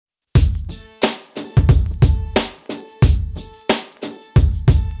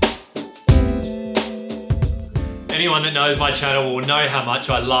Anyone that knows my channel will know how much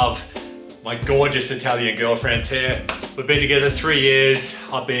I love my gorgeous Italian girlfriend here. We've been together 3 years.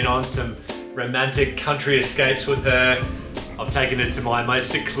 I've been on some romantic country escapes with her. I've taken her to my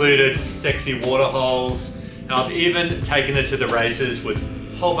most secluded, sexy waterholes. And I've even taken her to the races with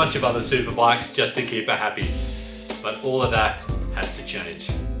a whole bunch of other superbikes just to keep her happy. But all of that has to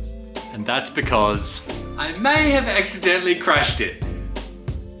change. And that's because I may have accidentally crashed it.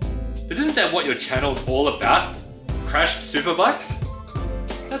 But isn't that what your channel's all about? Crashed superbikes?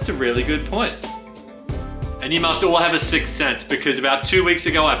 That's a really good point. And you must all have a sixth sense, because about 2 weeks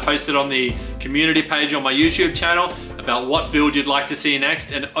ago I posted on the community page on my YouTube channel about what build you'd like to see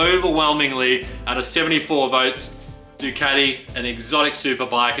next, and overwhelmingly, out of 74 votes, Ducati, an exotic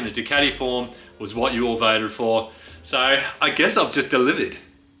superbike in a Ducati form, was what you all voted for. So I guess I've just delivered.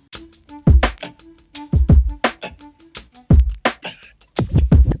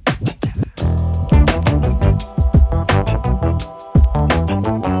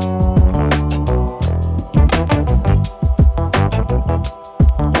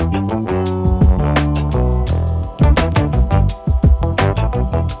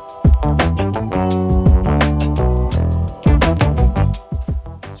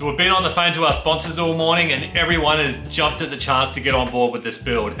 We've been on the phone to our sponsors all morning, and everyone has jumped at the chance to get on board with this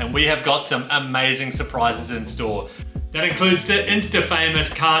build, and we have got some amazing surprises in store. That includes the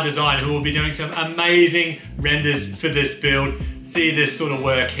Insta-famous Car Design, who will be doing some amazing renders for this build. See this sort of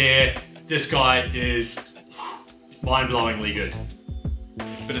work here. This guy is mind-blowingly good.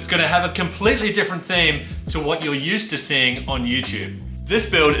 But it's gonna have a completely different theme to what you're used to seeing on YouTube. This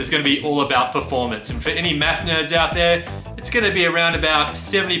build is gonna be all about performance, and for any math nerds out there, it's gonna be around about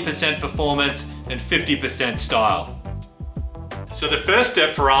 70% performance and 50% style. So the first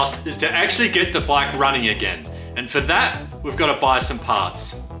step for us is to actually get the bike running again. And for that, we've got to buy some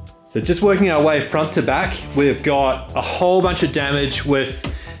parts. So just working our way front to back, we've got a whole bunch of damage with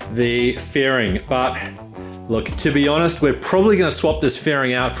the fairing. But look, to be honest, we're probably gonna swap this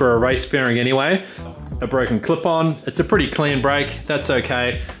fairing out for a race fairing anyway. A broken clip-on, it's a pretty clean brake, that's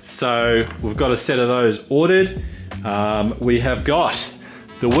okay. So we've got a set of those ordered. We have got,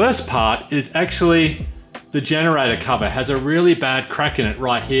 the worst part is actually the generator cover has a really bad crack in it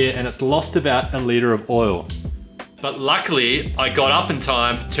right here, and it's lost about 1 litre of oil. But luckily I got up in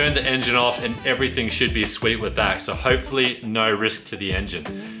time, turned the engine off, and everything should be sweet with that. So hopefully no risk to the engine.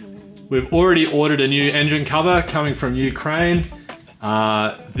 We've already ordered a new engine cover coming from Ukraine.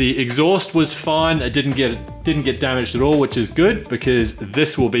 The exhaust was fine. It didn't get damaged at all, which is good because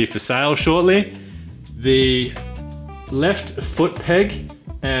this will be for sale shortly. The left foot peg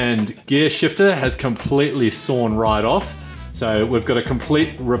and gear shifter has completely sawn right off. So we've got a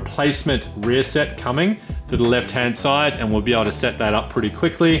complete replacement rear set coming for the left-hand side, and we'll be able to set that up pretty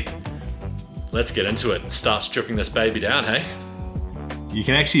quickly. Let's get into it and start stripping this baby down, hey? You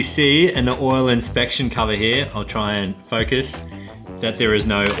can actually see in the oil inspection cover here, I'll try and focus, that there is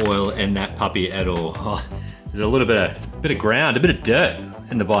no oil in that puppy at all. Oh, there's a little bit of ground, a bit of dirt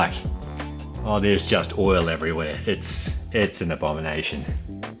in the bike. Oh, there's just oil everywhere. It's an abomination.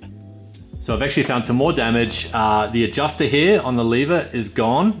 So I've actually found some more damage. The adjuster here on the lever is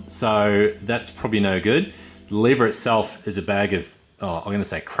gone, so that's probably no good. The lever itself is a bag of, I'm gonna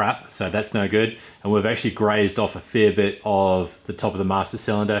say crap, so that's no good. And we've actually grazed off a fair bit of the top of the master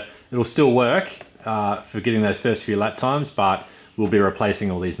cylinder. It'll still work for getting those first few lap times, but we'll be replacing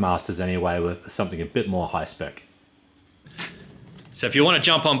all these masters anyway with something a bit more high spec. So if you want to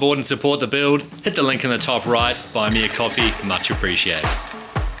jump on board and support the build, hit the link in the top right, buy me a coffee, much appreciated.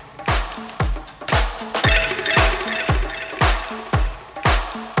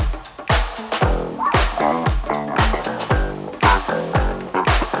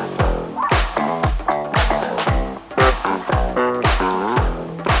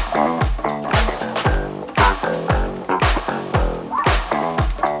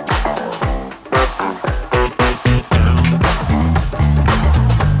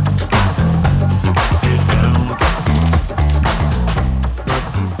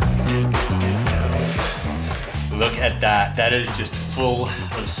 Look at that. That is just full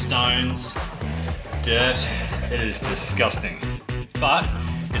of stones, dirt. It is disgusting. But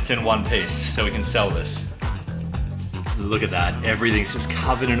it's in one piece, so we can sell this. Look at that. Everything's just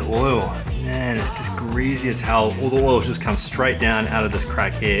covered in oil. Man, it's just greasy as hell. All the oil's just come straight down out of this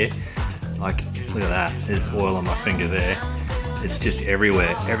crack here. Like, look at that. There's oil on my finger there. It's just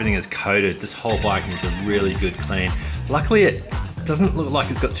everywhere. Everything is coated. This whole bike needs a really good clean. Luckily, it doesn't look like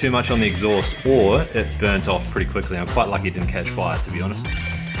it's got too much on the exhaust, or it burnt off pretty quickly. I'm quite lucky it didn't catch fire, to be honest.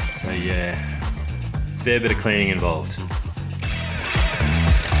 So yeah, fair bit of cleaning involved.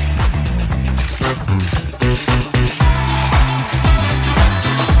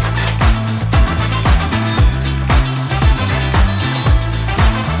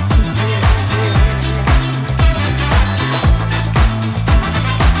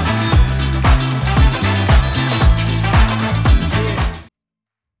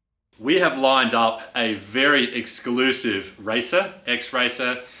 have lined up a very exclusive racer,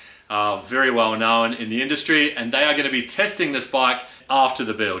 ex-racer, very well known in the industry, and they are going to be testing this bike after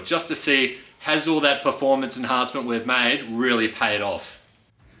the build just to see, has all that performance enhancement we've made really paid off?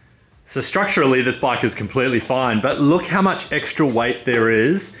 So structurally this bike is completely fine, but look how much extra weight there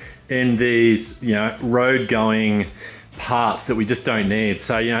is in these, you know, road going parts that we just don't need.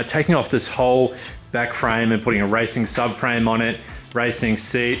 So, you know, taking off this whole back frame and putting a racing subframe on it, racing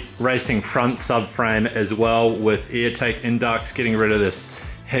seat, racing front subframe as well with ear take inducts, getting rid of this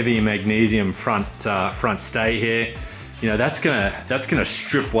heavy magnesium front stay here. You know, that's gonna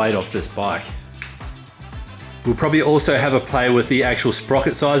strip weight off this bike. We'll probably also have a play with the actual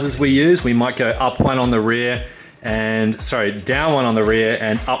sprocket sizes we use. We might go up one on the rear and, sorry, down one on the rear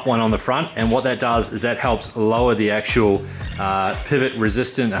and up one on the front. And what that does is that helps lower the actual pivot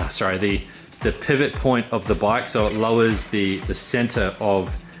resistance, the pivot point of the bike. So it lowers the center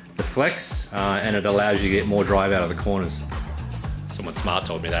of the flex and it allows you to get more drive out of the corners. Someone smart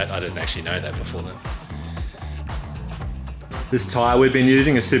told me that. I didn't actually know that before then. This tire we've been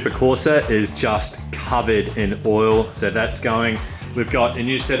using, a Super Corsa, is just covered in oil. So that's going. We've got a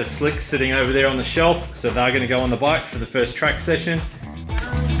new set of slicks sitting over there on the shelf. So they're gonna go on the bike for the first track session.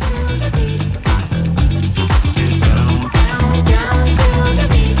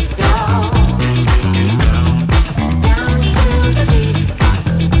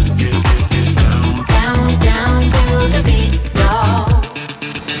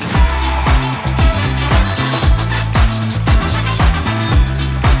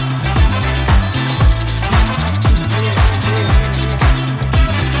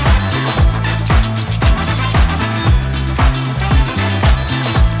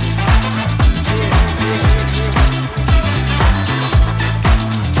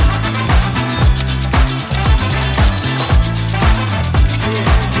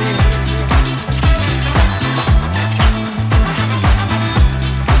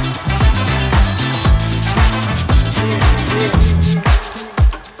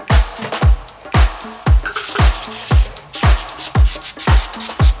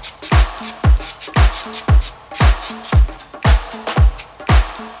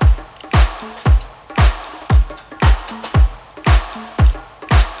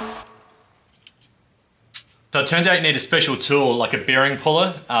 So it turns out you need a special tool, like a bearing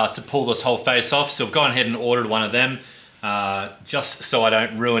puller, to pull this whole face off. So I've gone ahead and ordered one of them, just so I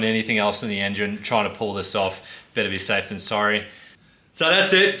don't ruin anything else in the engine trying to pull this off. Better be safe than sorry. So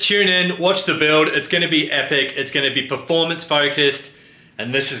that's it. Tune in, watch the build. It's going to be epic. It's going to be performance focused,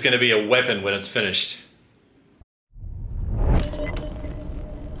 and this is going to be a weapon when it's finished.